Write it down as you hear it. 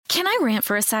Can I rant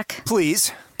for a sec?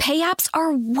 Please. Pay apps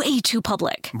are way too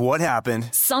public. What happened?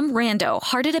 Some rando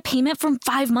hearted a payment from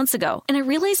 5 months ago, and I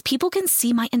realized people can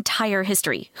see my entire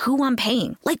history, who I'm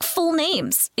paying, like full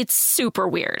names. It's super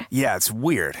weird. Yeah, it's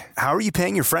weird. How are you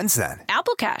paying your friends then?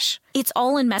 Apple Cash. It's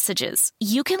all in messages.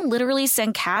 You can literally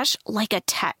send cash like a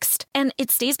text, and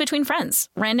it stays between friends.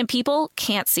 Random people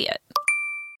can't see it.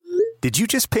 Did you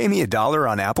just pay me $1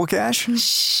 on Apple Cash?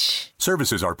 Shh.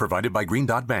 Services are provided by Green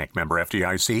Dot Bank. Member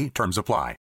FDIC. Terms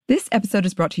apply. This episode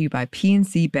is brought to you by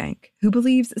PNC Bank, who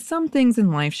believes some things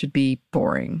in life should be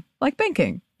boring, like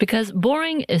banking. Because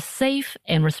boring is safe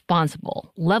and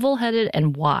responsible, level-headed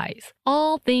and wise.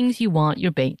 All things you want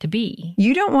your bank to be.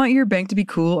 You don't want your bank to be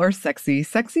cool or sexy.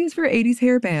 Sexy is for 80s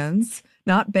hair bands,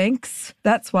 not banks.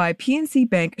 That's why PNC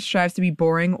Bank strives to be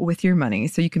boring with your money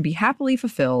so you can be happily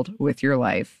fulfilled with your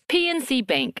life. PNC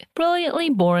Bank,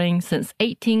 brilliantly boring since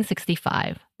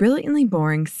 1865. Brilliantly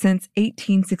Boring Since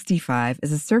 1865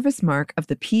 is a service mark of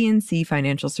the PNC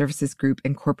Financial Services Group,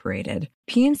 Incorporated.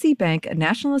 PNC Bank, a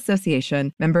National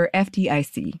Association, member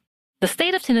FDIC. The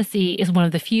state of Tennessee is one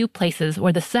of the few places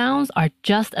where the sounds are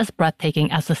just as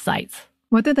breathtaking as the sights.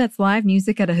 Whether that's live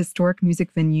music at a historic music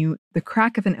venue, the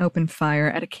crack of an open fire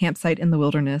at a campsite in the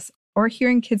wilderness, or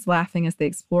hearing kids laughing as they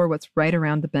explore what's right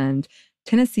around the bend,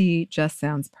 Tennessee just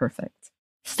sounds perfect.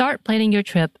 Start planning your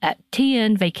trip at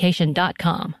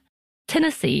tnvacation.com.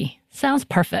 Tennessee sounds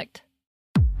perfect.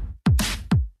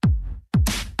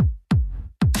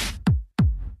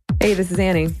 Hey, this is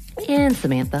Annie. And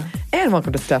Samantha. And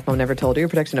welcome to Stuff Mom Never Told You, a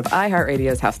production of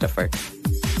iHeartRadio's How Stuff Works.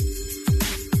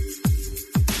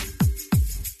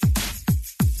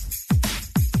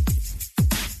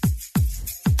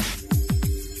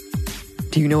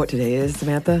 Do you know what today is,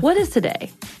 Samantha? What is today?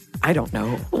 I don't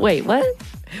know. Wait, what?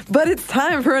 But it's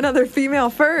time for another female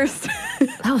first.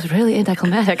 That was really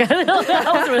anticlimactic. I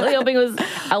was really hoping it was...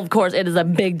 Of course, it is a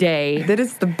big day. That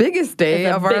is the biggest day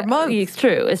of our month. It's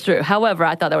true. However,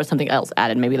 I thought there was something else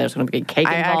added. Maybe there's going to be cake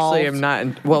involved. I actually am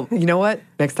not... Well, you know what?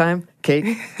 Next time,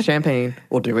 cake, champagne,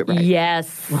 we'll do it right.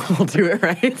 Yes. We'll do it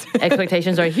right.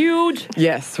 Expectations are huge.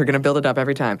 Yes, we're going to build it up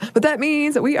every time. But that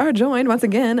means we are joined once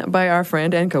again by our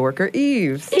friend and coworker,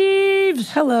 Eves.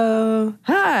 Eves! Hello.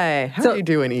 Hi. How are you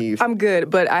doing, Eves? I'm good,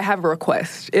 but I have a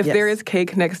request. If there is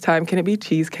cake next time, can it be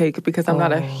cheesecake? Because I'm not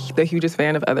the hugest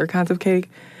fan of other kinds of cake.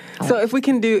 So if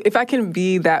I can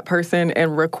be that person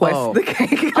and request the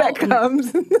cake that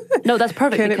comes. No, that's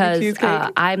perfect Can it be because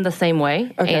cheesecake? I'm the same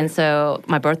way. Okay. And so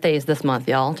my birthday is this month,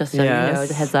 y'all, just so you know,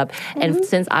 the heads up. And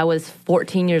since I was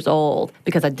 14 years old,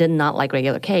 because I did not like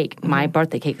regular cake, my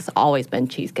birthday cake has always been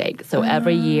cheesecake. So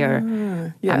every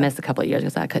year, I missed a couple of years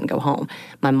because I couldn't go home.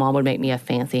 My mom would make me a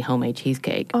fancy homemade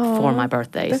cheesecake for my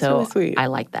birthday. That's so really sweet. I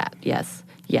like that, yes.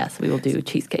 Yes, we will do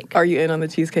cheesecake. Are you in on the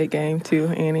cheesecake game too,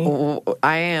 Annie?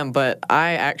 I am, but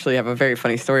I actually have a very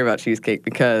funny story about cheesecake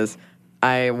because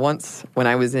when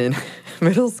I was in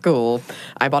middle school,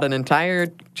 I bought an entire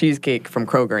cheesecake from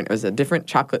Kroger, and it was a different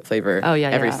chocolate flavor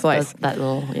every slice. That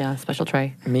little, special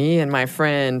tray. Me and my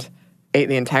friend ate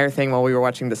the entire thing while we were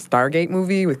watching the Stargate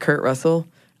movie with Kurt Russell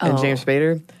and James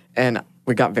Spader, and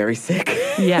we got very sick.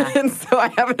 Yeah. And so I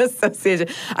have an association.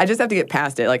 I just have to get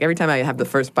past it. Like, every time I have the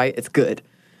first bite, it's good.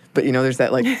 But, there's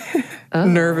that,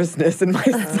 nervousness in my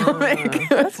stomach.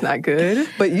 That's not good.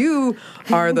 But you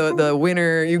are the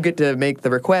winner. You get to make the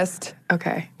request.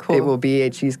 Okay, cool. It will be a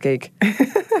cheesecake.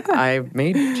 I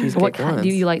made cheesecake What kind? once.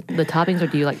 Do you like the toppings or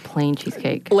do you like plain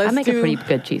cheesecake? Let's I make a do- pretty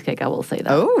good cheesecake, I will say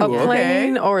that. Oh, A okay.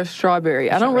 plain or a strawberry?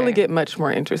 I don't really get much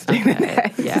more interesting than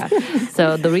that. Yeah.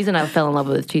 So the reason I fell in love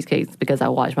with cheesecake is because I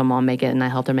watched my mom make it and I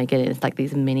helped her make it. It's like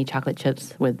these mini chocolate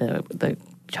chips with the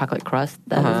chocolate crust.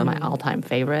 That is my all-time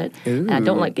favorite. And I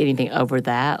don't like anything over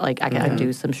that. Like, I can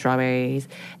do some strawberries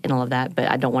and all of that, but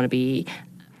I don't want to be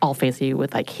all fancy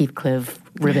with, like, Heathcliff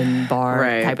ribbon bar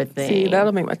type of thing. See,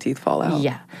 that'll make my teeth fall out.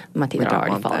 Yeah. My teeth We are don't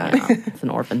already want falling that. out. It's an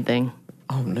orphan thing.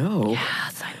 Oh, no.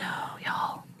 Yes, I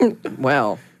know, y'all.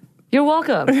 Well, You're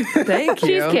welcome. thank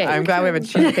you. Cheesecake. I'm glad we have a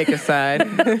cheesecake aside.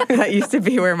 That used to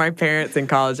be where my parents in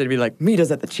college would be like, meet us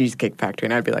at the Cheesecake Factory.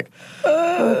 And I'd be like,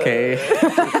 okay.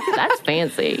 That's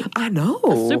fancy. I know.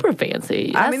 Super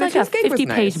fancy. I That's mean, the like a cheesecake was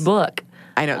 50-page nice. book.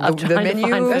 I know. of The trying to menu,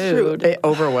 find food. it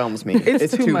overwhelms me.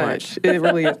 It's too much. It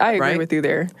really is. I agree Right? with you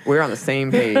there. We're on the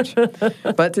same page.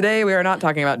 But today we are not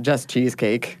talking about just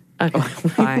cheesecake. Okay,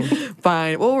 fine.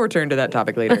 Fine. We'll return to that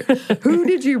topic later. Who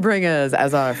did you bring us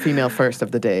as our female first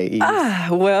of the day, Eve?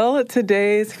 Well,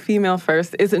 today's female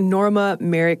first is Norma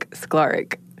Merrick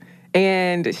Sklarek.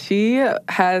 And she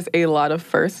has a lot of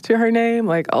firsts to her name,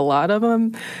 like a lot of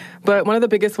them. But one of the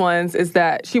biggest ones is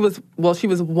that she was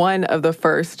one of the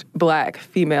first Black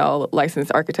female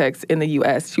licensed architects in the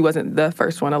U.S. She wasn't the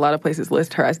first one. A lot of places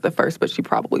list her as the first, but she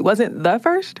probably wasn't the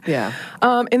first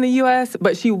in the U.S.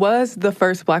 But she was the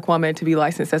first Black woman to be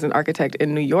licensed as an architect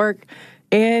in New York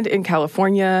and in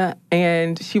California.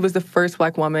 And she was the first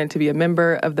Black woman to be a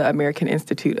member of the American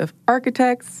Institute of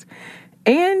Architects.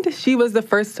 And she was the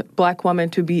first Black woman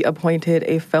to be appointed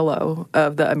a fellow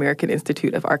of the American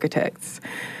Institute of Architects.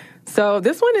 So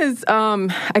this one is,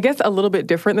 I guess, a little bit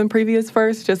different than previous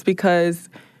first, just because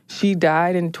she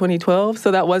died in 2012.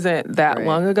 So that wasn't that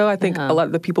long ago. I think a lot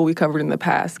of the people we covered in the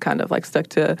past kind of like stuck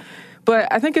to. But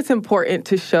I think it's important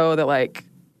to show that like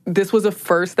this was a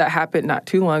first that happened not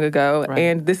too long ago. Right.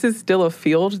 And this is still a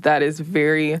field that is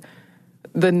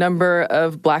the number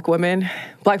of Black women,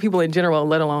 Black people in general,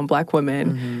 let alone Black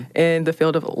women, in the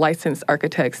field of licensed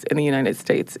architects in the United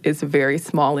States is very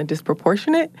small and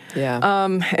disproportionate. Yeah.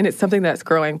 And it's something that's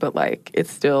growing, but like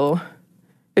it's still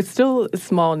a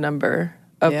small number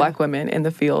of Black women in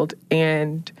the field.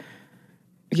 And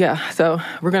so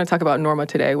we're going to talk about Norma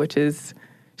today, which is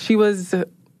she was,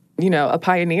 a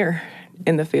pioneer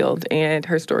in the field, and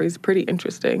her story is pretty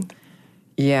interesting.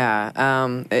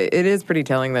 Yeah, it is pretty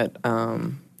telling that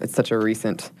it's such a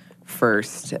recent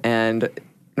first. And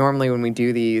normally when we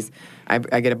do these, I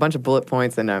get a bunch of bullet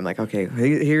points, and I'm like, okay,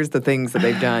 here's the things that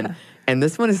they've done. And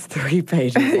this one is 3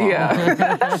 pages long.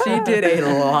 Yeah. She did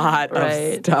a lot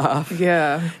of stuff.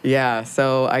 Yeah. Yeah,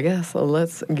 so I guess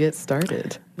let's get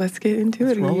started. Let's get into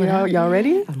it. Y'all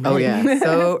ready? Oh, yeah,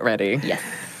 so ready. Yes.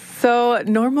 So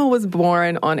Norma was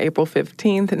born on April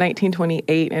 15th,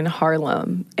 1928 in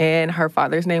Harlem, and her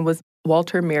father's name was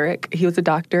Walter Merrick. He was a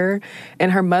doctor,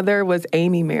 and her mother was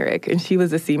Amy Merrick, and she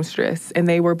was a seamstress, and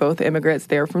they were both immigrants.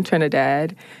 They were from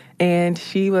Trinidad, and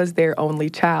she was their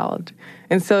only child.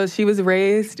 And so she was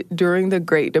raised during the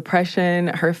Great Depression.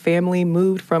 Her family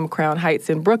moved from Crown Heights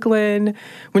in Brooklyn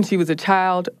when she was a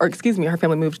child, her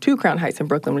family moved to Crown Heights in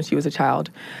Brooklyn when she was a child.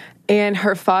 And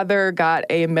her father got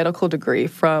a medical degree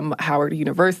from Howard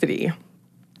University.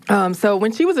 So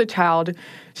when she was a child,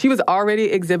 she was already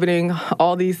exhibiting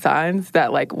all these signs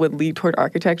that like would lead toward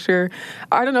architecture.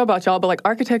 I don't know about y'all, but like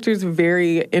architecture is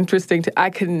very interesting. I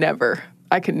could never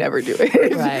do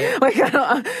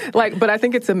it. Right. But I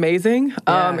think it's amazing,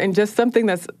 and just something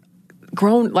that's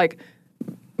grown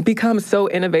become so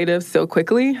innovative so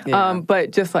quickly,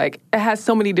 but just like it has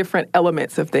so many different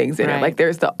elements of things in it. Like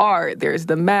there's the art, there's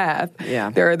the math,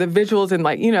 there are the visuals,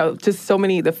 and just so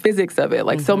many, the physics of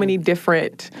it, so many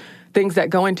different things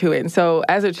that go into it. And so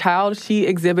as a child, she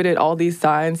exhibited all these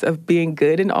signs of being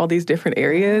good in all these different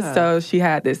areas. So she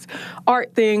had this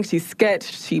art thing, she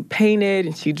sketched, she painted,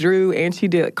 and she drew, and she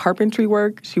did carpentry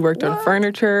work. She worked on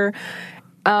furniture.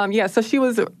 So she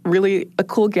was really a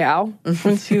cool gal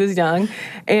when she was young.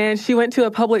 And she went to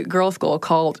a public girls' school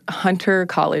called Hunter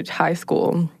College High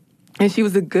School. And she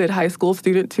was a good high school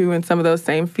student, too, in some of those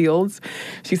same fields.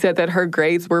 She said that her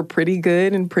grades were pretty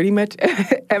good in pretty much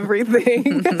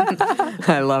everything.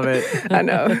 I love it. I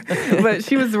know. But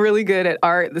she was really good at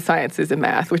art, the sciences, and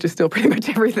math, which is still pretty much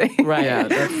everything. Right. Yeah,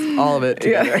 that's all of it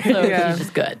together. So she's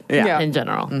just good in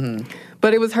general. Mm-hmm.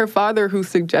 But it was her father who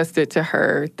suggested to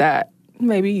her that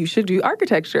maybe you should do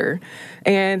architecture.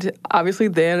 And obviously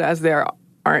then, as there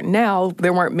aren't now,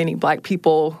 there weren't many Black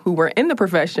people who were in the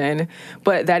profession,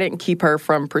 but that didn't keep her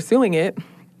from pursuing it.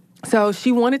 So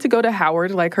she wanted to go to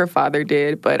Howard like her father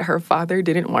did, but her father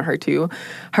didn't want her to.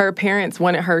 Her parents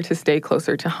wanted her to stay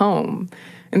closer to home.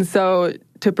 And so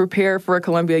to prepare for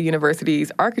Columbia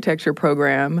University's architecture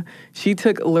program, she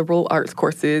took liberal arts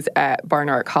courses at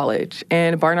Barnard College.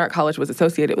 And Barnard College was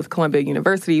associated with Columbia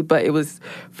University, but it was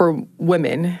for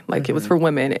women. It was for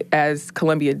women, as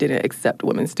Columbia didn't accept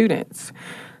women students.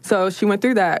 So she went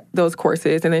through those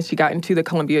courses, and then she got into the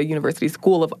Columbia University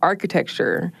School of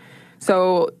Architecture.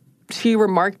 So she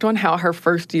remarked on how her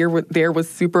first year there was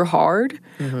super hard,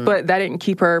 but that didn't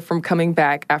keep her from coming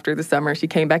back after the summer. She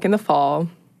came back in the fall.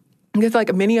 Because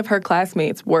many of her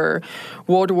classmates were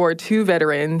World War II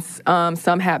veterans.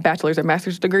 Some had bachelor's or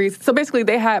master's degrees. So basically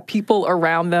they had people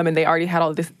around them, and they already had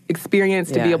all this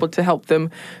experience to be able to help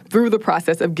them through the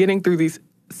process of getting through these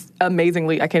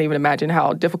amazingly, I can't even imagine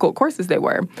how difficult courses they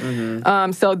were.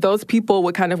 So those people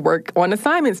would kind of work on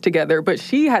assignments together, but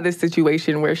she had this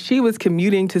situation where she was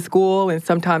commuting to school and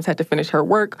sometimes had to finish her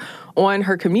work on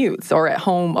her commutes or at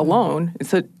home alone.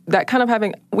 So that kind of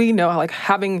having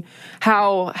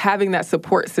that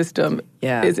support system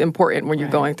is important when you're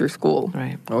going through school.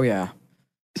 Right. Oh, yeah.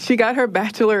 She got her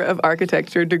Bachelor of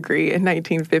Architecture degree in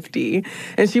 1950,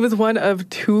 and she was one of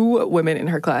 2 women in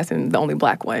her class and the only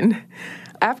Black one.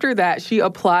 after that, she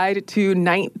applied to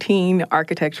 19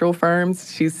 architectural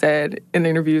firms. She said in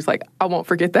interviews, like, I won't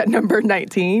forget that number,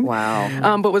 19.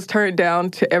 Wow. But was turned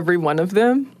down to every one of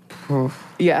them.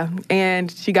 Yeah, and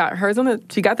she got hers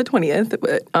she got the 20th,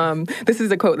 but this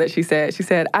is a quote that she said. She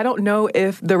said, I don't know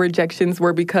if the rejections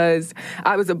were because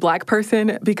I was a Black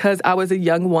person, because I was a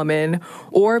young woman,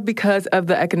 or because of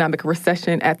the economic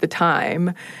recession at the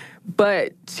time.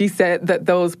 But she said that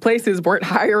those places weren't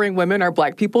hiring women or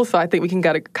Black people, so I think we can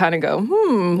kind of go,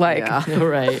 right. I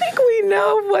think we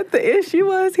know what the issue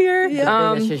was here.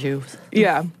 Yeah.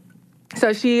 Yeah. So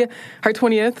her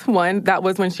 20th one, that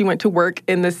was when she went to work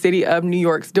in the city of New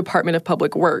York's Department of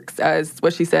Public Works as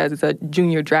what she says is a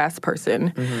junior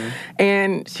draftsperson. Mm-hmm.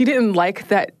 And she didn't like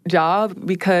that job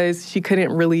because she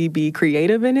couldn't really be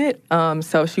creative in it.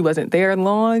 So she wasn't there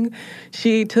long.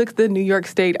 She took the New York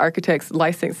State Architects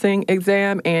Licensing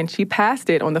exam and she passed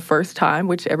it on the first time,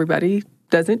 which everybody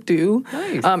doesn't do,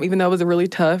 even though it was a really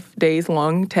tough,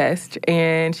 days-long test.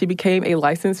 And she became a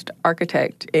licensed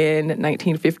architect in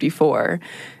 1954.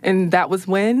 And that was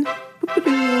when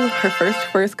her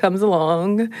first comes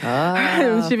along.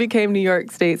 She became New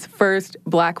York State's first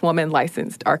Black woman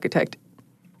licensed architect.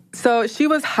 So she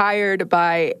was hired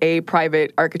by a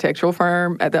private architectural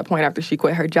firm at that point after she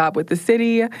quit her job with the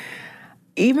city,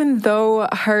 even though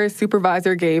her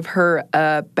supervisor gave her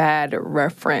a bad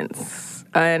reference.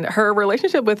 And her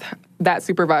relationship with that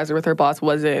supervisor, with her boss,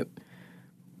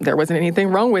 there wasn't anything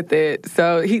wrong with it.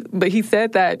 But he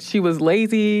said that she was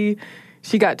lazy,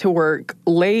 she got to work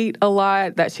late a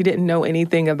lot, that she didn't know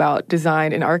anything about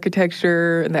design and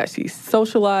architecture, and that she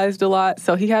socialized a lot.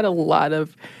 So he had a lot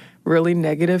of really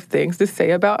negative things to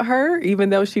say about her, even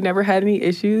though she never had any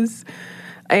issues.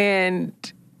 And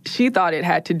she thought it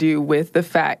had to do with the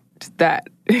fact that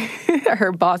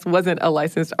her boss wasn't a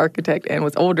licensed architect and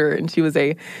was older, and she was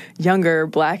a younger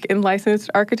Black and licensed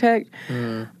architect.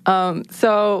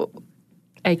 So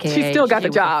AKA, she still got the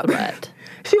job.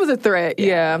 She was a threat,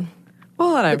 yeah.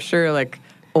 Well, and I'm sure, like,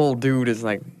 old dude is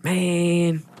like,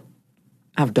 man,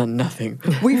 I've done nothing.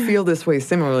 We feel this way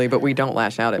similarly, but we don't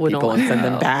lash out at people and send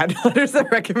them bad letters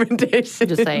of recommendation.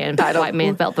 Just saying, white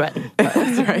man felt threatened.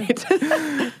 That's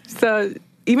right. So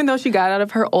even though she got out of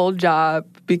her old job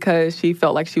because she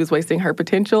felt like she was wasting her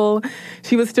potential,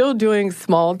 she was still doing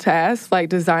small tasks like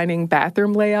designing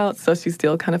bathroom layouts, so she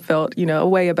still kind of felt, a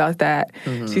way about that.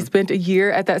 Mm-hmm. She spent a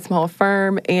year at that small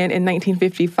firm, and in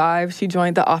 1955, she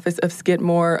joined the office of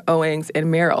Skidmore, Owings, and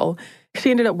Merrill. She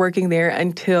ended up working there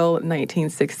until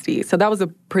 1960. So that was a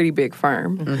pretty big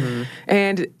firm. Mm-hmm.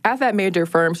 And at that major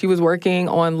firm, she was working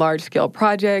on large-scale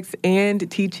projects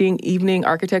and teaching evening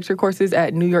architecture courses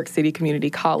at New York City Community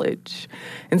College.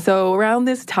 And so around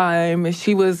this time,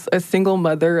 she was a single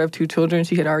mother of 2 children.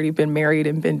 She had already been married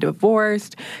and been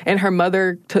divorced. And her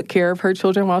mother took care of her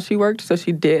children while she worked, so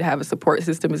she did have a support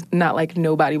system. It's not like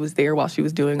nobody was there while she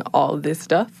was doing all of this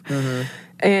stuff. Mm-hmm.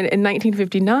 And in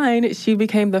 1959, she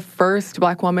became the first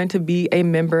Black woman to be a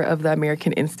member of the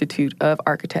American Institute of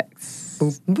Architects.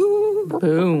 Boom.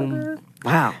 Boom.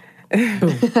 Wow. In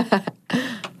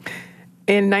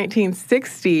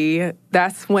 1960,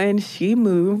 that's when she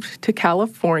moved to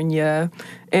California.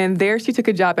 And there she took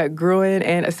a job at Gruen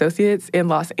and Associates in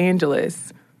Los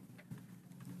Angeles.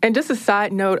 And just a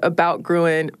side note about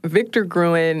Gruen, Victor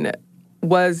Gruen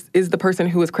is the person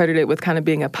who was credited with kind of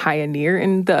being a pioneer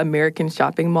in the American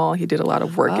shopping mall. He did a lot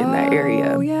of work in that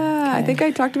area. Oh, yeah. Okay. I think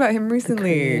I talked about him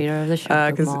recently. The creator of the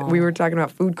shopping mall. Because we were talking about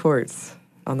food courts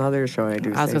on the other show I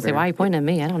do. I was going to say, why are you pointing at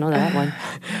me? I don't know that one.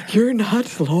 You're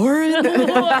not Lauren?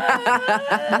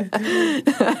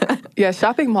 Yeah,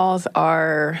 shopping malls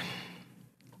are...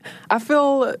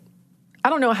 I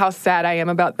don't know how sad I am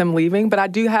about them leaving, but I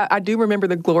do remember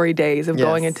the glory days of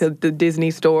going into the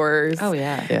Disney stores. Oh,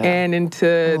 yeah. And into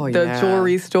the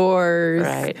jewelry stores.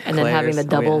 Right. And then having the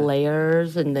double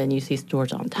layers, and then you see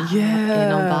stores on top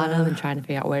and on bottom, and trying to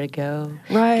figure out where to go.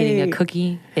 Right. Getting a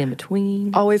cookie in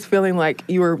between. Always feeling like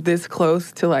you were this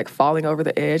close to, like, falling over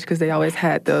the edge, because they always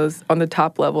had those on the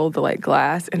top level, the, like,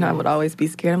 glass, and I would always be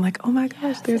scared. I'm like, oh, my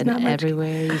gosh, there's not much.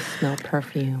 Everywhere you smell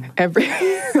perfume.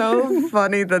 So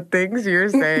funny, the things you're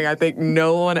saying, I think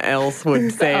no one else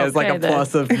would say as like a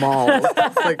plus of malls.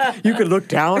 Like, you could look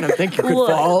down and think you could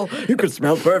fall. You could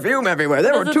smell perfume everywhere.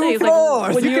 There were 2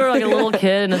 floors. Like, when you were like a little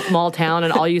kid in a small town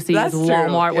and all you see is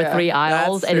Walmart with 3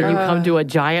 aisles, and then you come to a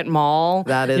giant mall,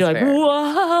 that is you're like,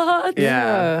 what?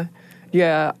 Yeah.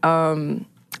 Yeah.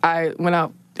 I went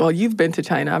out. Well, you've been to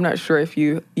China. I'm not sure if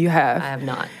you have. I have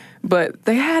not. But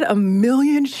they had 1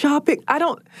 million shopping.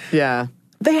 Yeah.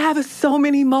 They have so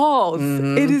many malls.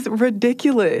 It is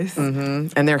ridiculous.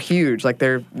 And they're huge. Like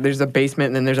there's a basement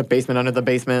and then there's a basement under the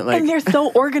basement. Like, And they're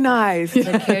so organized. The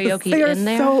karaoke They are in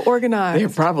there? so organized. there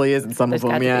probably is in some of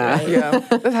There's them, got to be, yeah.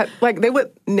 right? Yeah. Like, they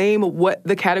would name what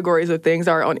the categories of things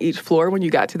are on each floor when you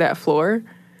got to that floor.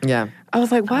 Yeah. I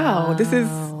was like, wow, this is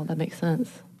Oh, that makes sense.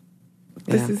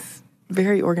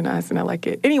 very organized, and I like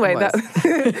it. Anyway, that,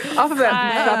 off of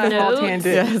that shopping mall note.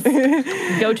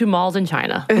 tangent, Go to malls in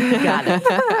China. Got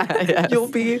it. you'll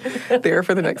be there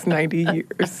for the next 90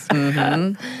 years.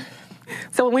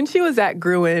 So when she was at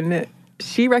Gruen,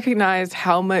 she recognized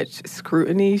how much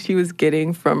scrutiny she was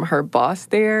getting from her boss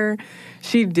there.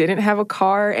 She didn't have a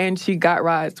car, and she got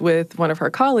rides with one of her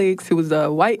colleagues who was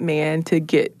a white man to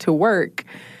get to work.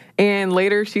 And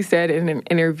later she said in an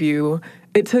interview,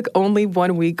 it took only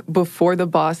 1 week before the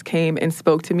boss came and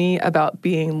spoke to me about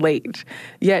being late.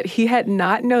 Yet he had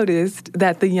not noticed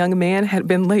that the young man had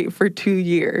been late for 2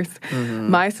 years.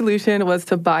 My solution was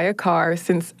to buy a car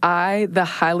since I, the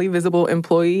highly visible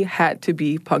employee, had to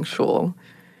be punctual.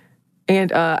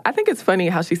 And I think it's funny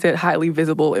how she said highly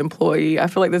visible employee. I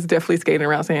feel like that's definitely skating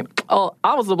around saying, oh,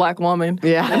 I was a black woman.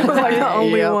 Yeah. I was like the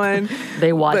only one.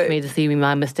 They watch But- me to see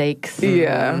my mistakes.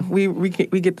 Yeah, we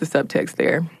get the subtext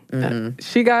there.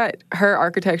 She got her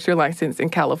architecture license in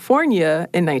California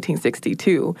in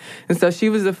 1962. And so she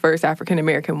was the first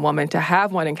African-American woman to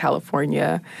have one in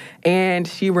California. And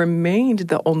she remained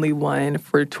the only one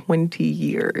for 20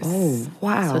 years. Oh,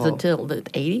 wow. So it's until the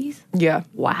 80s? Yeah.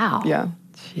 Wow. Yeah.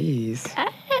 Jeez.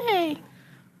 Hey.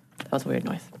 That was a weird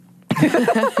noise.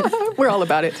 We're all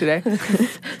about it today.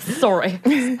 Sorry.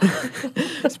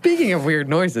 Speaking of weird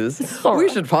noises, we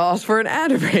should pause for an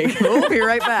ad break. We'll be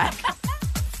right back.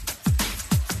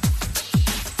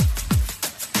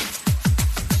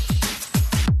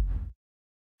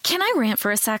 Can I rant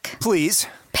for a sec? Please.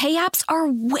 Pay apps are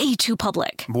way too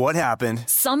public. What happened?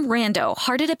 Some rando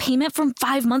hearted a payment from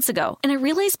 5 months ago, and I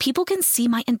realized people can see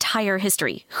my entire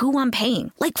history, who I'm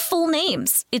paying, like full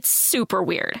names. It's super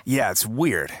weird. Yeah, it's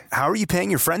weird. How are you paying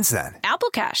your friends then? Apple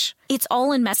Cash. It's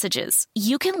all in messages.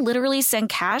 You can literally send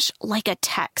cash like a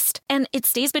text, and it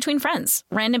stays between friends.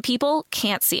 Random people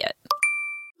can't see it.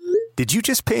 Did you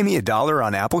just pay me $1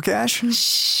 on Apple Cash?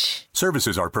 Shh.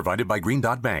 Services are provided by Green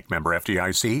Dot Bank. Member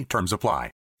FDIC. Terms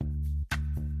apply.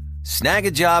 Snag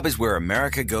a Job is where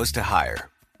America goes to hire,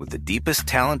 with the deepest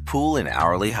talent pool in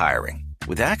hourly hiring.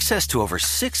 With access to over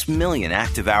 6 million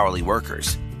active hourly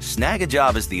workers, Snag a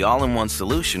Job is the all-in-one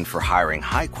solution for hiring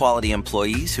high-quality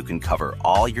employees who can cover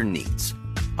all your needs.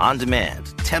 On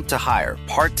demand, temp to hire,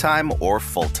 part-time or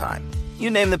full-time. You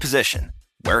name the position.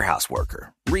 Warehouse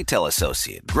worker, retail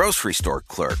associate, grocery store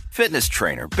clerk, fitness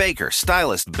trainer, baker,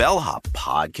 stylist, bellhop,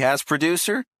 podcast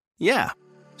producer. Yeah,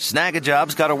 Snag a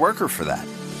Job's got a worker for that.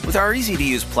 With our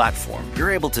easy-to-use platform,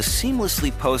 you're able to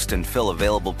seamlessly post and fill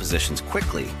available positions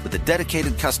quickly with a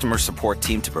dedicated customer support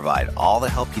team to provide all the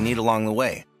help you need along the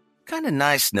way. Kind of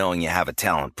nice knowing you have a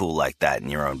talent pool like that in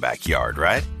your own backyard,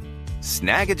 right?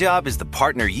 Snag a Job is the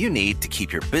partner you need to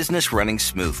keep your business running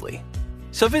smoothly.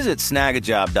 So visit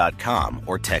snagajob.com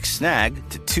or text snag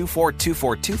to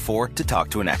 242424 to talk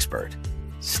to an expert.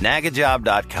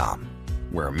 Snagajob.com,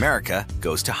 where America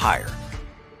goes to hire.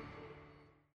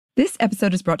 This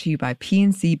episode is brought to you by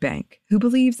PNC Bank, who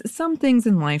believes some things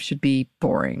in life should be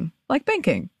boring, like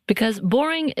banking. Because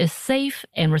boring is safe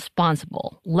and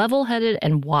responsible, level-headed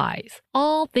and wise.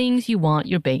 All things you want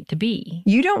your bank to be.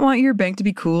 You don't want your bank to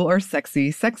be cool or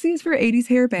sexy. Sexy is for 80s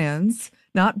hair bands,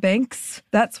 not banks.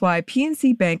 That's why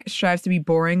PNC Bank strives to be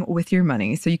boring with your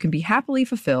money so you can be happily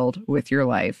fulfilled with your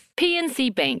life.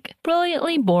 PNC Bank,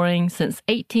 brilliantly boring since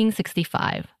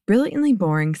 1865. Brilliantly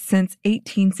Boring Since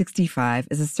 1865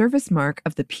 is a service mark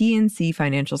of the PNC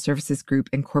Financial Services Group,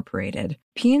 Incorporated.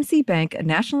 PNC Bank, a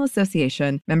National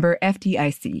Association, member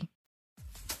FDIC.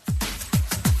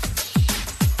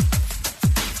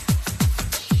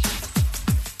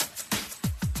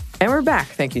 And we're back.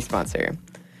 Thank you, sponsor.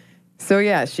 So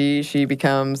yeah, she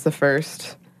becomes the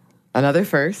first, another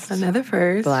first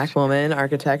Black woman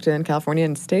architect in California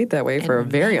and stayed that way for a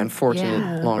very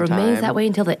unfortunate long time. Remains that way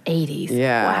until the 80s.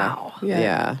 Yeah. Wow.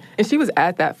 Yeah. And she was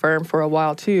at that firm for a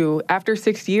while, too. After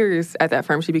 6 years at that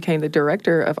firm, she became the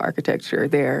director of architecture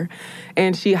there.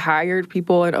 And she hired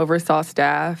people and oversaw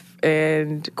staff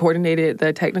and coordinated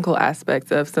the technical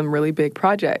aspects of some really big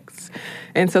projects.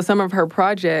 And so some of her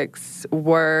projects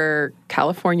were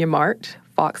California Mart,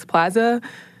 Fox Plaza,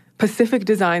 Pacific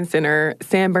Design Center,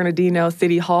 San Bernardino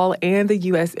City Hall, and the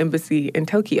U.S. Embassy in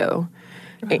Tokyo.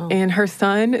 And her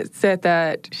son said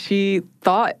that she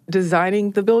thought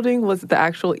designing the building was the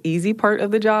actual easy part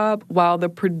of the job, while the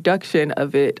production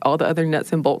of it, all the other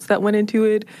nuts and bolts that went into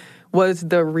it, was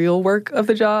the real work of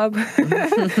the job. I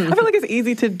feel like it's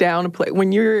easy to downplay.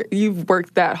 When you've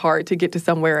worked that hard to get to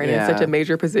somewhere and in such a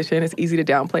major position, it's easy to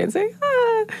downplay and say,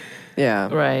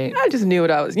 yeah, right. I just knew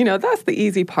what I was, that's the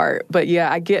easy part. But yeah,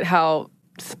 I get how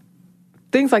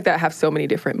things like that have so many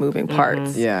different moving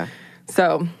parts. Yeah.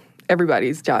 So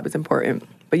everybody's job is important.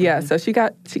 But yeah, so she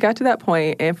got to that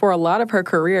point, and for a lot of her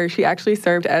career, she actually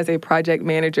served as a project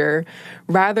manager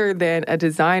rather than a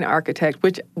design architect,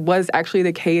 which was actually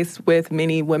the case with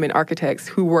many women architects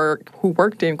who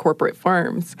worked in corporate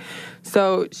firms.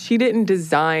 So she didn't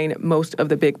design most of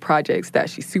the big projects that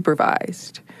she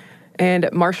supervised. And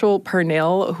Marshall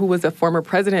Purnell, who was a former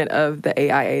president of the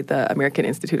AIA, the American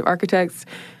Institute of Architects,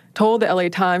 told the LA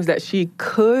Times that she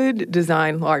could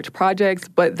design large projects,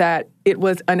 but that it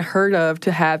was unheard of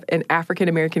to have an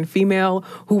African-American female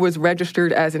who was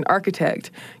registered as an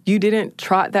architect. You didn't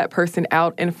trot that person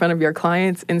out in front of your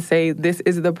clients and say, this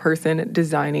is the person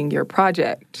designing your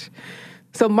project.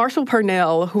 So Marshall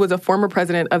Purnell, who was a former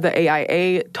president of the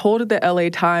AIA, told the LA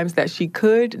Times that she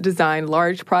could design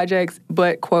large projects,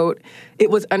 but, quote, it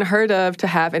was unheard of to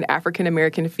have an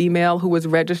African-American female who was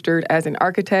registered as an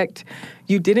architect.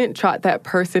 You didn't trot that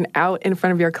person out in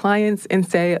front of your clients and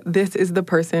say, this is the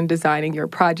person designing your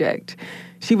project.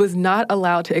 She was not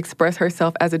allowed to express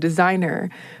herself as a designer,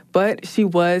 but she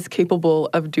was capable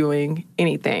of doing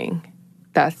anything.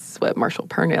 That's what Marshall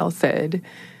Purnell said.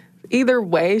 Either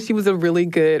way, she was a really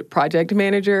good project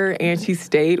manager, and she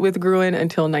stayed with Gruen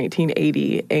until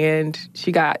 1980. And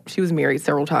she was married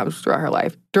several times throughout her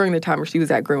life. During the time where she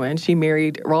was at Gruen, she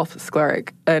married Rolf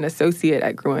Sklerik, an associate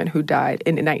at Gruen, who died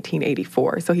in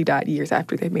 1984. So he died years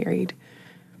after they married.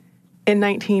 In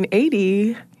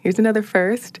 1980, here's another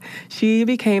first, she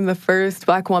became the first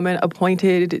Black woman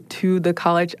appointed to the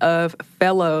College of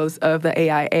Fellows of the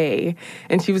AIA.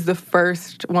 And she was the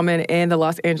first woman in the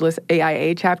Los Angeles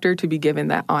AIA chapter to be given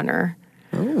that honor.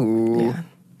 Ooh. Yeah.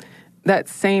 That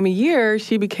same year,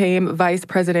 she became vice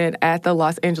president at the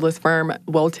Los Angeles firm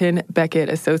Welton Beckett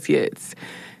Associates.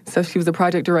 So she was a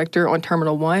project director on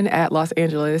Terminal 1 at Los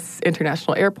Angeles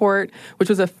International Airport, which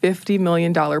was a $50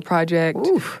 million project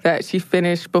that she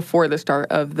finished before the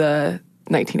start of the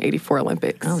 1984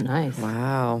 Olympics. Oh, nice.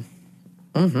 Wow.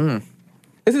 Mm-hmm.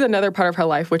 This is another part of her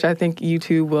life, which I think you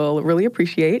two will really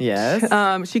appreciate.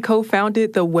 Yes. She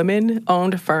co-founded the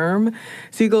women-owned firm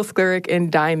Siegel, Sklerik,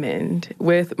 and Diamond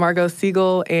with Margot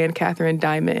Siegel and Catherine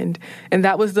Diamond. And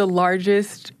that was the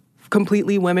largest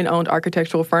completely women-owned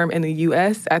architectural firm in the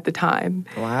U.S. at the time.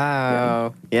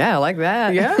 Wow. Yeah, I like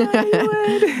that. Yeah, you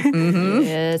would. Mm-hmm.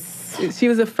 Yes. She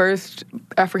was the first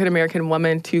African-American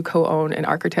woman to co-own an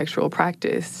architectural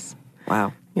practice.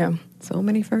 Wow. Yeah. So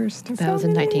many firsts. That was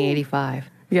in 1985.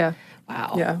 Yeah.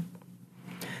 Wow. Yeah.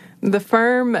 The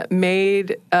firm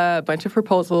made a bunch of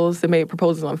proposals. They made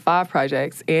proposals on 5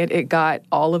 projects, and it got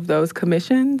all of those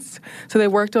commissions. So they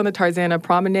worked on the Tarzana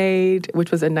Promenade,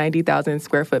 which was a 90,000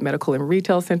 square foot medical and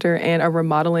retail center, and a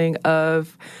remodeling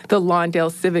of the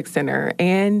Lawndale Civic Center.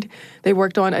 And they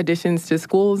worked on additions to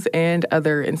schools and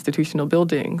other institutional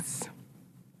buildings.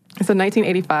 So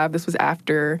 1985, this was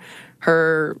after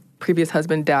her previous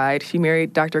husband died. She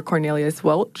married Dr. Cornelius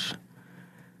Welch.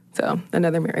 So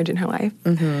another marriage in her life.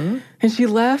 Mm-hmm. And she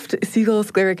left Siegel,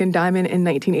 Sklerik, and Diamond in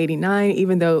 1989,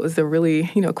 even though it was a really,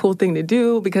 cool thing to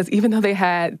do, because even though they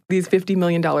had these $50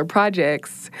 million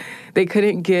projects, they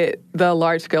couldn't get the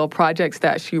large-scale projects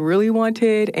that she really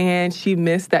wanted, and she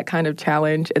missed that kind of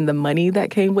challenge and the money that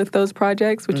came with those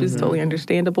projects, which is totally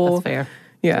understandable. That's fair.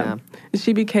 Yeah.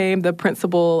 She became the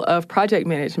principal of project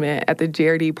management at the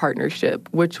Jardy Partnership,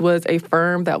 which was a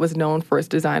firm that was known for its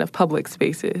design of public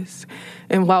spaces.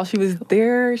 And while she was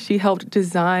there, she helped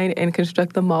design and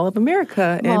construct the Mall of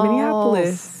America in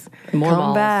Minneapolis. More Come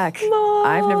malls. back. Malls.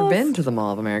 I've never been to the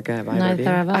Mall of America. Have I? Neither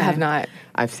have I. I have not.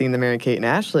 I've seen the Mary-Kate and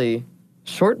Ashley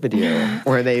short video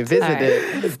where they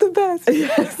visited. It's the best.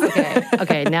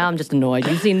 Okay, now I'm just annoyed.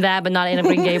 You've seen that, but not Anne of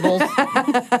Green Gables?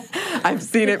 I've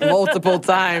seen it multiple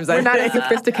times. We're not as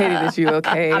sophisticated as you,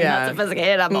 okay? I'm not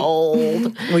sophisticated. I'm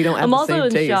old. We don't have I'm the also same in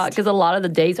taste. shock because a lot of the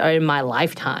dates are in my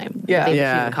lifetime. Yeah. Things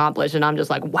Yeah. she's accomplished, and I'm just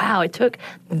like, wow, it took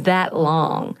that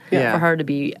long Yeah. for her to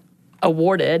be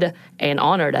awarded and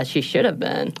honored as she should have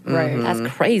been. Right.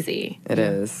 That's crazy. It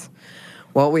is.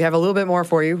 Well, we have a little bit more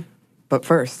for you, but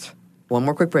first, one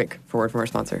more quick break for word from our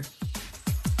sponsor.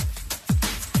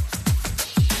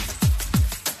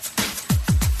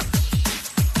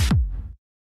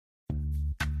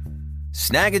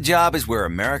 Snag a Job is where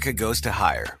America goes to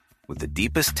hire, with the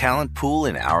deepest talent pool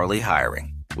in hourly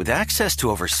hiring. With access to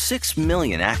over 6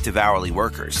 million active hourly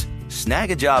workers,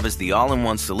 Snag-a-Job is the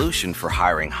all-in-one solution for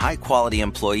hiring high-quality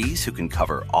employees who can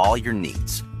cover all your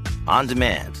needs. On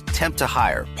demand, temp to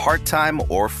hire, part-time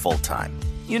or full-time.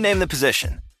 You name the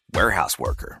position. Warehouse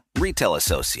worker, retail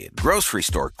associate, grocery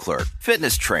store clerk,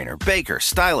 fitness trainer, baker,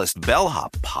 stylist,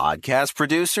 bellhop, podcast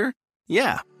producer.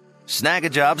 Yeah,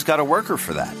 Snag-a-Job's got a worker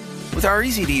for that. With our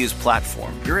easy-to-use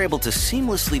platform, you're able to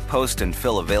seamlessly post and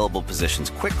fill available positions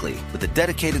quickly with a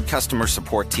dedicated customer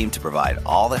support team to provide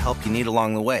all the help you need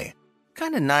along the way.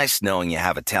 Kind of nice knowing you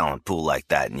have a talent pool like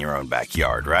that in your own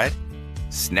backyard, right?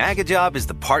 Snag-a-Job is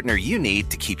the partner you need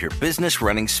to keep your business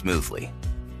running smoothly.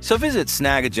 So visit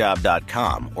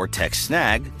snagajob.com or text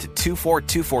snag to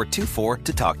 242424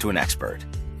 to talk to an expert.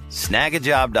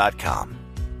 Snagajob.com,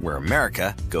 where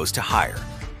America goes to hire.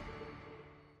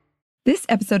 This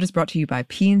episode is brought to you by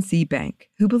PNC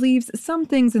Bank, who believes some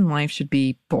things in life should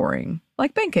be boring,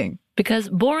 like banking. Because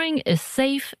boring is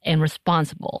safe and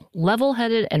responsible,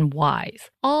 level-headed and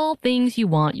wise. All things you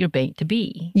want your bank to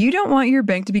be. You don't want your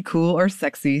bank to be cool or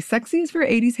sexy. Sexy is for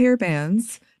 80s hair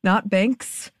bands, not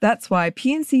banks. That's why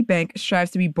PNC Bank strives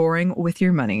to be boring with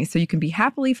your money so you can be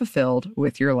happily fulfilled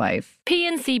with your life.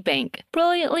 PNC Bank,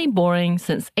 brilliantly boring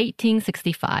since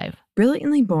 1865.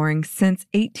 Brilliantly Boring Since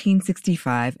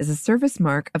 1865 is a service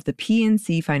mark of the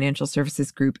PNC Financial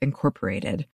Services Group,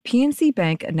 Incorporated. PNC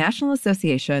Bank, a National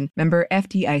Association, member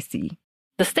FDIC.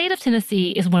 The state of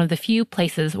Tennessee is one of the few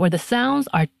places where the sounds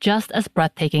are just as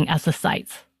breathtaking as the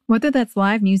sights. Whether that's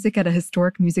live music at a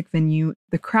historic music venue,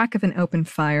 the crack of an open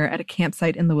fire at a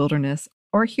campsite in the wilderness,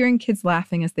 or hearing kids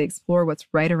laughing as they explore what's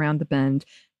right around the bend,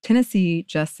 Tennessee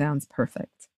just sounds perfect.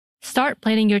 Start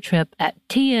planning your trip at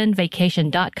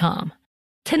tnvacation.com.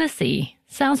 Tennessee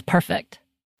sounds perfect.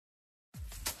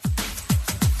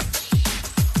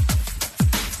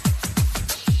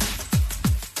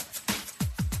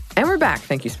 And we're back.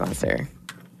 Thank you, sponsor.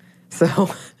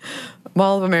 So,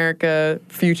 Mall of America,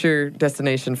 future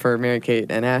destination for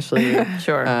Mary-Kate and Ashley.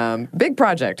 Sure. Big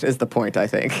project is the point, I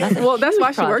think. Well, that's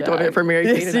why she worked on it for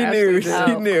Mary-Kate and Ashley.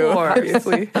 She knew.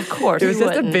 Obviously. Of course. It was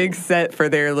just a big set for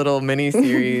their little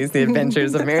mini-series, The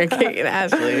Adventures of Mary-Kate and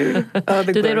Ashley.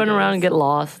 Do they run around and get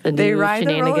lost and They do ride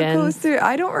the roller shenanigans? coaster.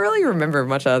 I don't really remember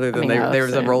much other than there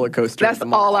was a roller coaster. That's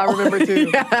all I remember,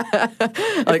 too.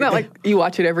 It's not like you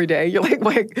watch it every day. You're like,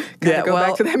 go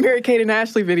back to that Mary-Kate and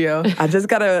Ashley video.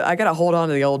 I gotta hold on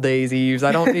to the old days, Eves.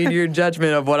 I don't need your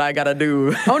judgment of what I gotta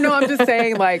do. Oh, no, I'm just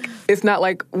saying, like, it's not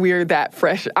like we're that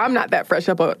fresh. I'm not that fresh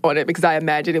up on it because I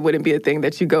imagine it wouldn't be a thing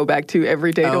that you go back to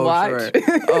every day to watch.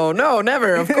 Sure. Oh, no,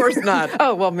 never. Of course not.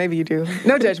 Oh, well, maybe you do.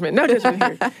 No judgment. No judgment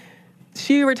here.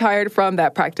 She retired from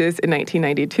that practice in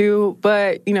 1992,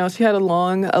 but, she had a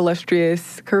long,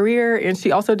 illustrious career, and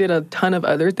she also did a ton of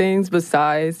other things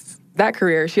besides that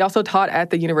career. She also taught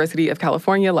at the University of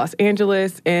California, Los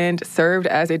Angeles, and served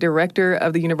as a director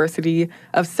of the University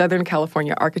of Southern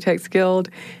California Architects Guild.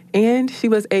 And she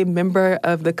was a member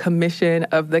of the Commission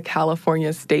of the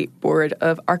California State Board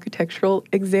of Architectural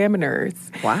Examiners.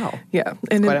 Wow. Yeah.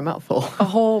 It's quite a mouthful. A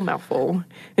whole mouthful.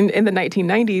 In the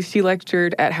 1990s, she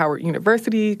lectured at Howard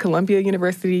University, Columbia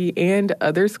University, and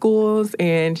other schools.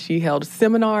 And she held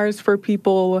seminars for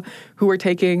people who were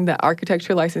taking the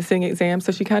architecture licensing exam.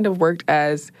 So she kind of worked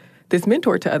as this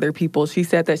mentor to other people. She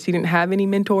said that she didn't have any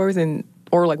mentors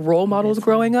or like role models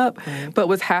growing up, but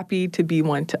was happy to be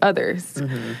one to others,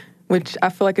 which I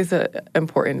feel like is an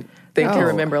important thing to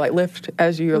remember. Like lift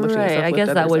as you're lifting yourself. I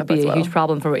guess that would be a huge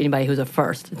problem for anybody who's a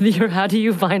first. How do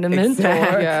you find a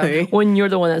mentor when you're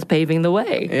the one that's paving the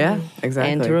way? Yeah,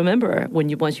 exactly. And to remember,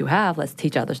 once you have, let's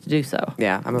teach others to do so.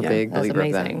 Yeah, I'm a big believer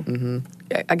of that.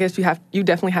 Yeah, I guess you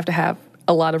definitely have to have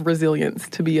a lot of resilience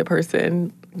to be a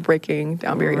person breaking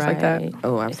down barriers like that.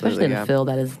 Oh, absolutely. Especially in a field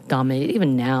that is dominated,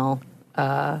 even now,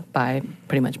 by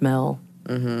pretty much male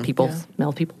peoples.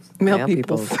 Male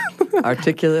peoples.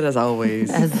 Articulate as always.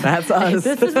 That's us.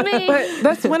 This is me. But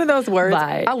that's one of those words.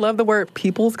 I love the word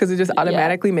peoples because it just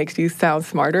automatically makes you sound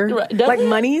smarter. Right. Like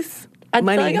monies. I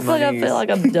feel like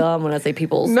I'm dumb when I say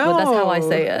peoples, but that's how I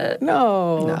say it.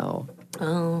 No.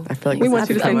 Oh, I feel like we want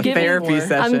you to say a therapy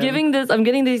session. I'm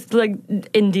getting these like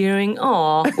endearing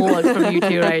looks from you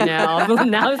two right now.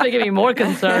 Now it's making me more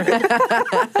concerned.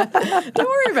 Don't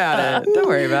worry about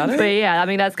it. But yeah, I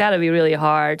mean, that's got to be really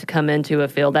hard to come into a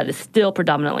field that is still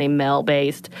predominantly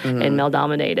male-based and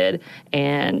male-dominated,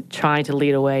 and trying to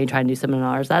lead away and trying to do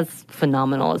seminars. That's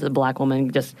phenomenal as a Black woman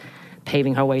just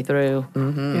paving her way through.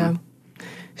 Yeah.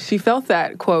 She felt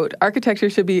that, quote, architecture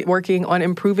should be working on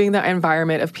improving the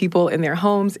environment of people in their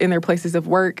homes, in their places of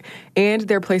work, and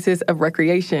their places of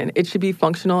recreation. It should be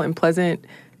functional and pleasant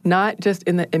not just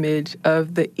in the image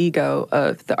of the ego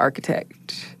of the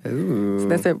architect. Ooh.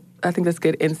 So I think that's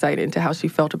good insight into how she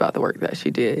felt about the work that she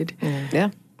did.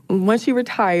 Yeah. When she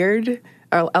retired,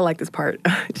 I like this part.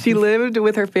 She lived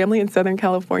with her family in Southern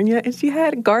California, and she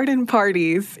had garden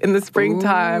parties in the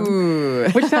springtime,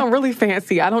 which sound really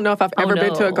fancy. I don't know if I've ever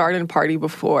been to a garden party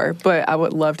before, but I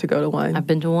would love to go to one. I've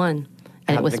been to one.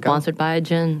 And it was sponsored by a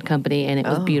gin company, and it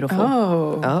was beautiful.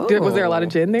 Was there a lot of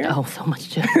gin there? Oh, so much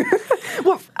gin.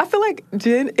 Well, I feel like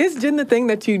is gin the thing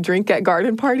that you drink at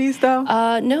garden parties, though?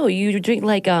 No, you drink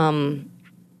like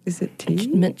is it tea?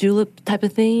 Mint julep type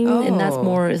of thing, and that's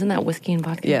more, isn't that whiskey and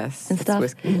vodka? Yes, and stuff.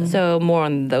 Whiskey. So more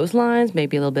on those lines,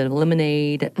 maybe a little bit of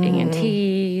lemonade and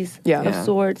teas of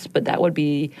sorts, but that would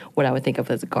be what I would think of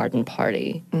as a garden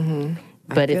party. Mm-hmm.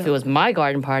 But if it was my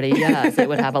garden party, yes, it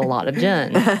would have a lot of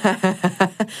gin.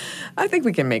 I think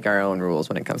we can make our own rules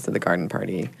when it comes to the garden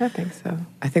party. I think so.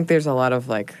 I think there's a lot of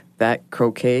like that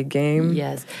croquet game.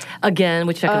 Yes. Again,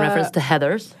 which I can reference to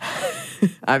Heathers.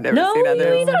 I've never seen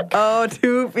Heathers. Oh,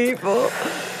 two people.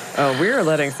 Oh, we're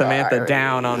letting Samantha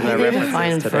down on the references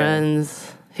Find today.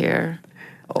 friends here.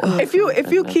 If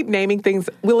you keep naming things,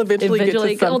 we'll eventually get to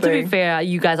something. Well, to be fair,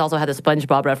 you guys also had the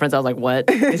SpongeBob reference. I was like, what?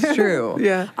 It's true.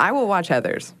 Yeah. I will watch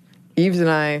Heathers. Eves and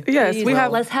I. Yes, we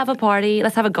have. Let's have a party.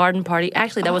 Let's have a garden party.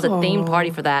 Actually, there was a themed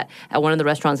party for that at one of the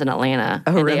restaurants in Atlanta.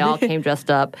 Oh, and really? they all came dressed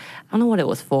up. I don't know what it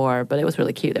was for, but it was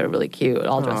really cute. They were really cute,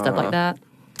 all dressed up like that.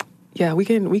 Yeah, we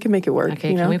can make it work.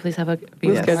 Okay, you know? can we please have a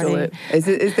We'll party? schedule it. Is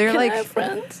there Can like I have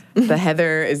friends? the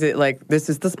Heather? Is it like this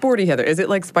is the sporty Heather? Is it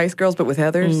like Spice Girls but with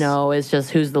Heathers? No, it's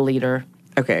just who's the leader.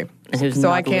 Okay. And who's so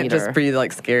not I the can't leader. just be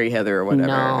like Scary Heather or whatever.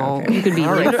 No, Okay. you could be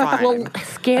All right, leader. fine. Well,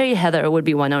 Scary Heather would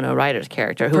be Winona Ryder's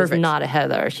character, who's Perfect. not a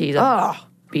Heather. She's a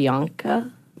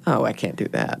Bianca. Oh, I can't do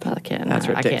that. I can't. That's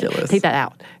I ridiculous. can't. Take that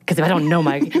out, because if I don't know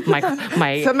my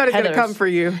Somebody's gonna Heathers, come for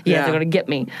you. Yeah, they're gonna get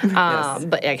me.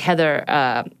 But like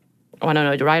Heather,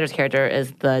 Winona Ryder's character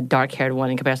is the dark-haired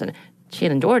one in comparison.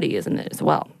 Shannon Doherty is in it as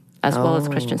well as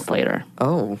Christian Slater.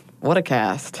 Oh, what a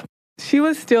cast. She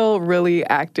was still really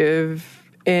active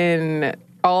in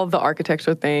all of the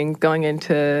architectural things going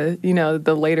into,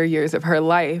 the later years of her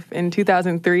life. In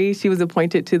 2003, she was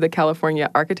appointed to the California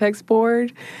Architects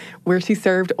Board, where she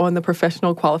served on the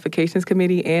Professional Qualifications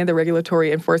Committee and the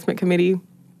Regulatory Enforcement Committee.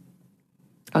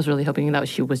 I was really hoping that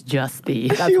she was just the.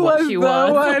 That's She what was she the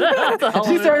was. one.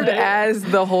 She served as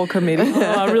the whole committee. Oh,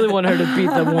 I really want her to be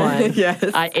the one. Yes.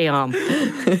 I am.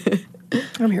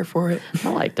 I'm here for it. I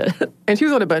liked it. And she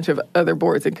was on a bunch of other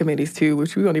boards and committees too,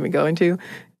 which we won't even go into.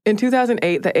 In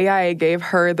 2008, the AIA gave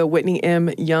her the Whitney M.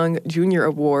 Young Jr.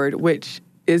 Award, which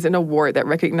is an award that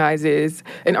recognizes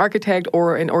an architect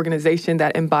or an organization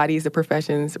that embodies the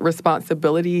profession's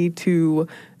responsibility to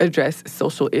address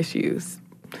social issues.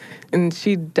 And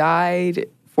she died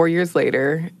 4 years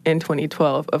later in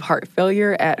 2012 of heart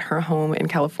failure at her home in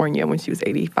California when she was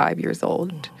 85 years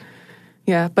old.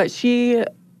 Yeah, but she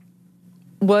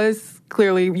was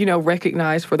clearly,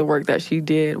 recognized for the work that she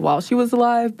did while she was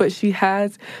alive, but she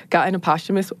has gotten a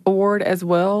posthumous award as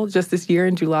well. Just this year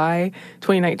in July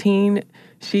 2019,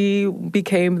 she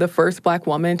became the first Black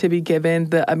woman to be given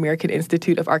the American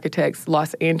Institute of Architects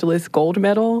Los Angeles Gold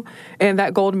Medal. And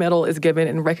that gold medal is given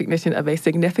in recognition of a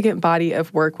significant body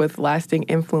of work with lasting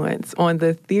influence on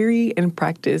the theory and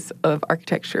practice of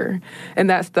architecture. And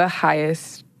that's the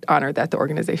highest honor that the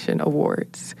organization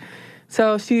awards.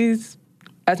 So she's,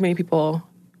 as many people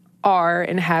are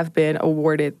and have been,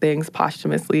 awarded things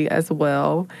posthumously as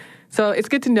well. So it's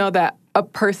good to know that a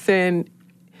person,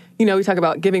 we talk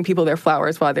about giving people their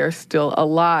flowers while they're still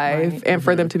alive, and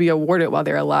for them to be awarded while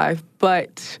they're alive,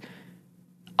 but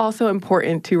also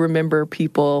important to remember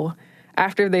people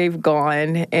after they've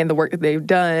gone and the work that they've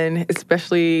done,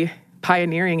 especially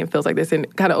pioneering, it feels like this,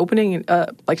 and kind of opening it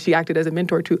up, like she acted as a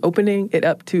mentor to opening it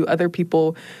up to other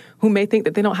people who may think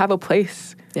that they don't have a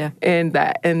place in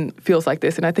that and feels like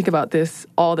this. And I think about this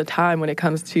all the time when it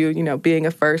comes to, being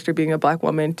a first or being a Black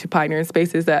woman to pioneer in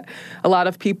spaces that a lot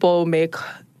of people may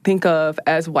think of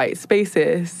as white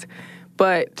spaces,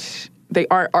 but they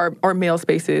are male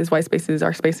spaces. White spaces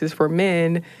are spaces for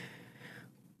men,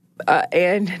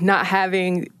 and not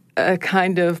having a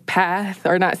kind of path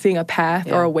or not seeing a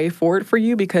path or a way forward for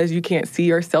you because you can't see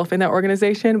yourself in that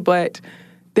organization. But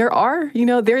there are,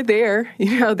 they're there,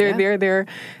 they're there.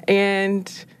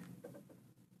 And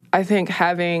I think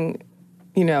having,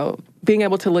 being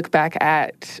able to look back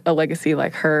at a legacy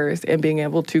like hers and being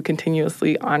able to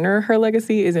continuously honor her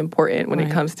legacy is important when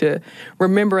it comes to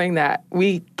remembering that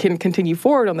we can continue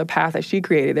forward on the path that she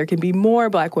created. There can be more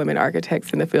Black women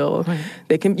architects in the field.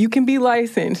 You can be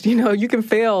licensed, you can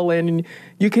fail and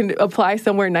you can apply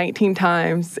somewhere 19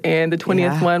 times and the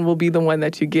 20th one will be the one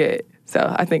that you get.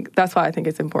 So I think that's why I think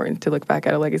it's important to look back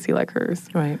at a legacy like hers.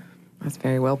 Right. That's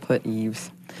very well put,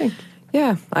 Eves. Thank you.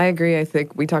 Yeah, I agree. I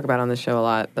think we talk about on the show a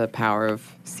lot the power of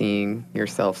seeing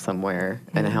yourself somewhere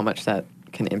and how much that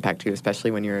can impact you,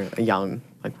 especially when you're young,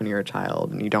 like when you're a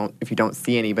child. And if you don't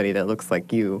see anybody that looks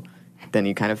like you, then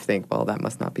you kind of think, well, that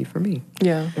must not be for me.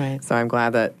 Yeah. Right. So I'm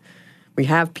glad that we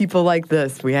have people like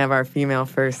this. We have our female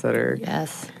first that are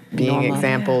being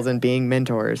examples and being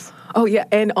mentors. Oh, yeah.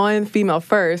 And on Female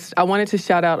First, I wanted to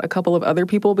shout out a couple of other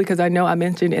people because I know I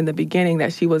mentioned in the beginning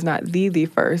that she was not the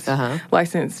first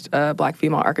licensed Black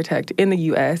female architect in the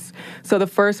U.S. So the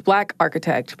first Black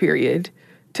architect, period,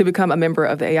 to become a member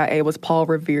of the AIA was Paul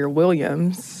Revere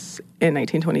Williams in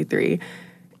 1923.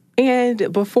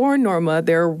 And before Norma,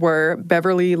 there were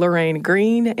Beverly Lorraine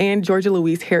Green and Georgia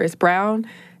Louise Harris Brown.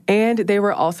 And they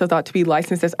were also thought to be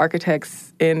licensed as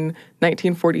architects in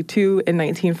 1942 and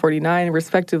 1949,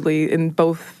 respectively, and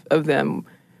both of them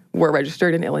were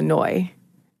registered in Illinois.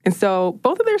 And so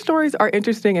both of their stories are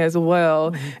interesting as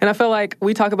well. And I feel like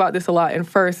we talk about this a lot in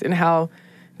First and how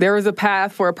there was a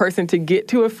path for a person to get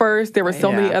to a first. There were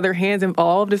so many other hands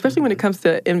involved, especially when it comes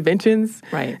to inventions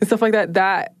and stuff like that,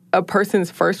 that a person's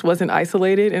first wasn't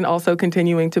isolated, and also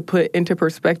continuing to put into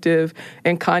perspective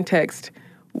and context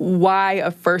why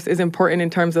a first is important in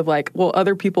terms of like, well,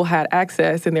 other people had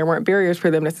access and there weren't barriers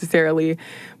for them necessarily.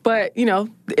 But,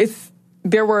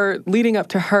 there were, leading up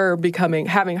to her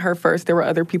having her first, there were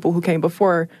other people who came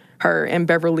before her, and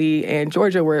Beverly and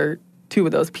Georgia were two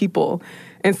of those people.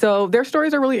 And so their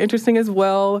stories are really interesting as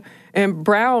well. And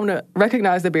Brown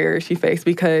recognized the barriers she faced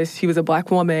because she was a Black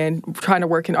woman trying to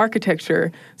work in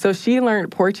architecture. So she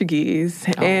learned Portuguese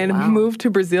and moved to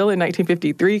Brazil in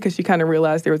 1953 because she kind of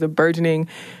realized there was a burgeoning,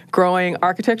 growing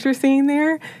architecture scene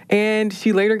there. And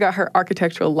she later got her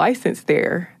architectural license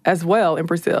there as well in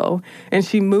Brazil. And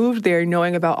she moved there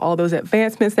knowing about all those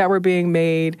advancements that were being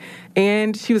made.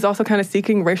 And she was also kind of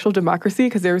seeking racial democracy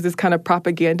because there was this kind of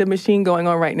propaganda machine going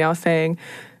on right now saying,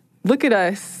 look at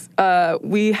us.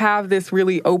 We have this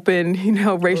really open,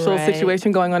 racial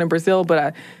situation going on in Brazil,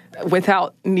 but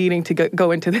without needing to go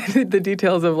into the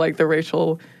details of like the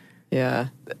racial,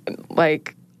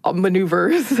 like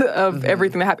maneuvers of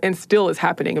everything that happened and still is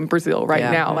happening in Brazil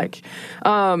right now. Like,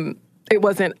 it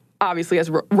wasn't obviously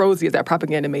as rosy as that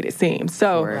propaganda made it seem.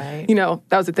 So,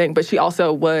 that was the thing. But she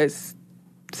also was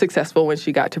successful when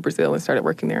she got to Brazil and started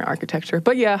working there in architecture.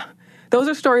 But yeah, those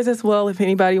are stories as well if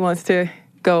anybody wants to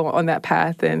go on that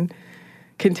path and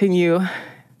continue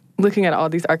looking at all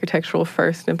these architectural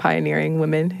first and pioneering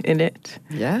women in it.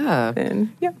 Yeah.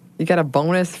 And you got a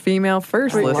bonus female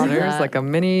first, listeners, like a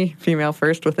mini female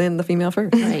first within the female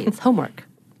first. Right, it's homework.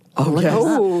 Oh,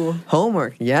 yes.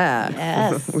 Homework, yeah.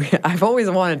 Yes. I've always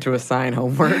wanted to assign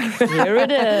homework. Here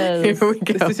it is. Here we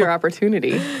go. This is your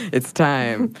opportunity. It's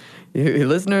time. You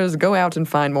listeners, go out and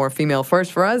find more female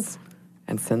first for us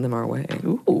and send them our way.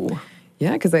 Ooh.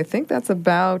 Yeah, because I think that's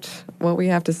about what we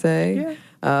have to say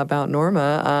about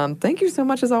Norma. Thank you so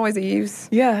much, as always, Eves.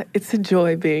 Yeah, it's a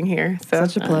joy being here. So.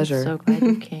 Such a pleasure. I'm so glad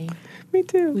you came. Me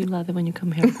too. We love it when you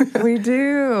come here. We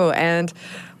do. And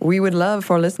we would love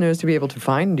for listeners to be able to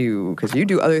find you because you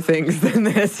do other things than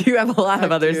this. You have a lot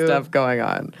of other stuff going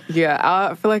on. Yeah,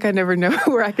 I feel like I never know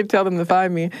where I can tell them to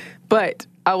find me. But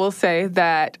I will say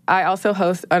that I also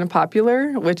host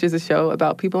Unpopular, which is a show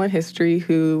about people in history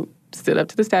who stood up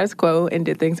to the status quo and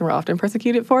did things and were often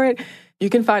persecuted for it. You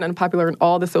can find Unpopular in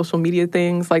all the social media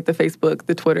things like the Facebook,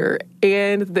 the Twitter,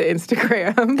 and the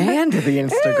Instagram. And the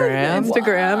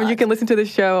Instagram. And you can listen to the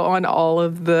show on all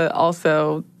of the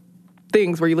also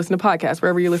things where you listen to podcasts,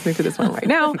 wherever you're listening to this one right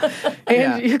now.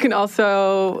 And you can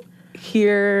also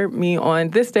hear me on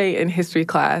This Day in History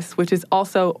class, which is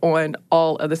also on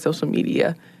all of the social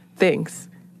media things.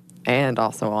 And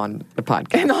also on the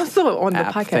podcast. And also on the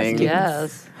podcast. Thing.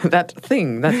 Yes. That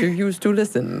thing that you use to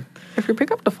listen. If you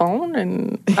pick up the phone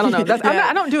and, I don't know,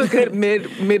 I don't do a good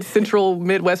mid-central,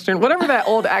 Midwestern, whatever that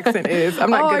old accent is.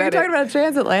 I'm not good at it. Are you talking about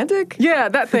transatlantic? Yeah,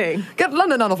 that thing. Get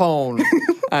London on the phone.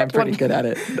 I'm pretty good at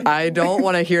it. I don't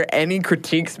want to hear any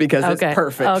critiques because it's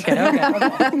perfect. Okay.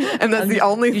 And that's the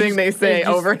only thing they say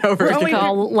over and over again.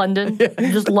 Call London.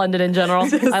 Just London in general.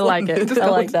 I like it. I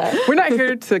like that. We're not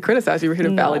here to criticize you. We're here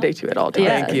to validate you at all times.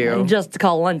 Yeah, thank you. Just to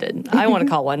call London. I want to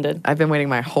call London. I've been waiting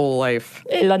my whole life.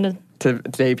 Hey, London. to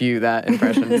debut that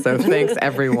impression. So thanks,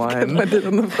 everyone. I did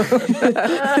on the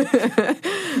phone.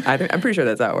 I'm pretty sure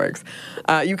that's how it works.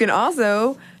 You can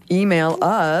also email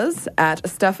us at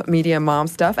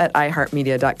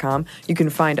stuffmediamomstuff@iheartmedia.com. You can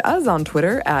find us on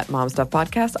Twitter at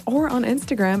momstuffpodcast or on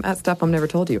Instagram at Stuff Mom Never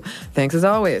Told You. Thanks as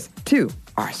always to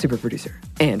our super producer,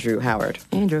 Andrew Howard.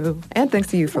 Andrew. And thanks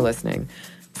to you for listening.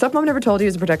 Stuff Mom Never Told You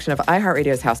is a production of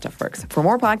iHeartRadio's How Stuff Works. For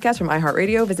more podcasts from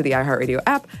iHeartRadio, visit the iHeartRadio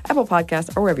app, Apple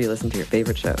Podcasts, or wherever you listen to your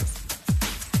favorite shows.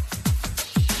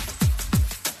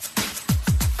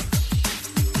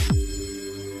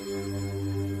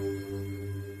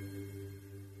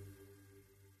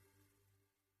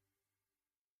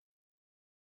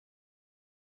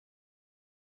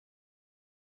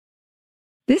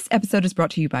 This episode is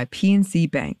brought to you by PNC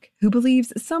Bank, who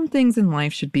believes some things in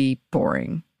life should be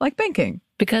boring, like banking.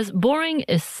 Because boring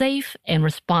is safe and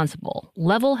responsible,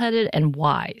 level-headed and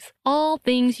wise. All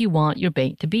things you want your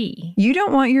bank to be. You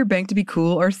don't want your bank to be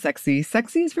cool or sexy.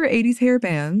 Sexy is for 80s hair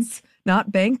bands,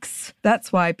 not banks.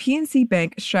 That's why PNC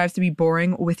Bank strives to be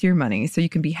boring with your money so you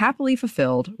can be happily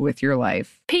fulfilled with your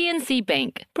life. PNC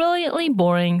Bank, brilliantly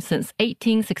boring since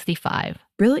 1865.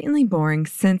 Brilliantly Boring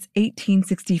Since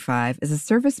 1865 is a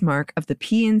service mark of the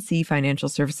PNC Financial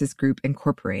Services Group,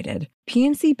 Incorporated.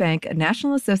 PNC Bank, a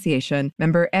National Association,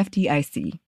 member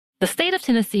FDIC. The state of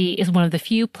Tennessee is one of the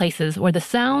few places where the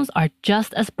sounds are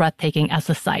just as breathtaking as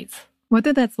the sights.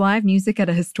 Whether that's live music at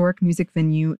a historic music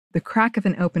venue, the crack of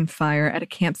an open fire at a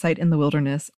campsite in the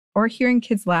wilderness, or hearing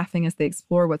kids laughing as they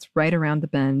explore what's right around the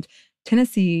bend,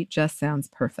 Tennessee just sounds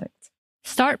perfect.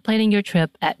 Start planning your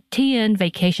trip at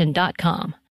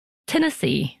tnvacation.com.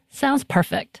 Tennessee sounds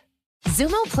perfect.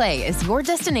 Xumo Play is your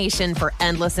destination for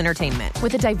endless entertainment.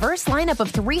 With a diverse lineup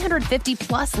of 350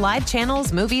 plus live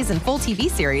channels, movies, and full TV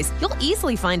series, you'll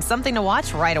easily find something to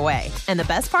watch right away. And the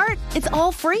best part? It's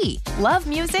all free. Love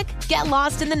music? Get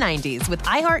lost in the 90s with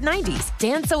iHeart 90s,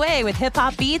 dance away with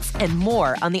hip-hop beats, and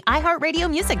more on the iHeartRadio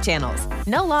music channels.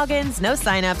 No logins, no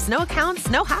signups, no accounts,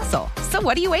 no hassle. So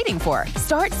what are you waiting for?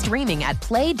 Start streaming at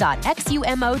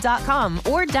play.xumo.com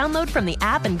or download from the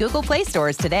app and Google Play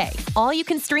stores today. All you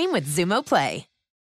can stream with Xumo Play.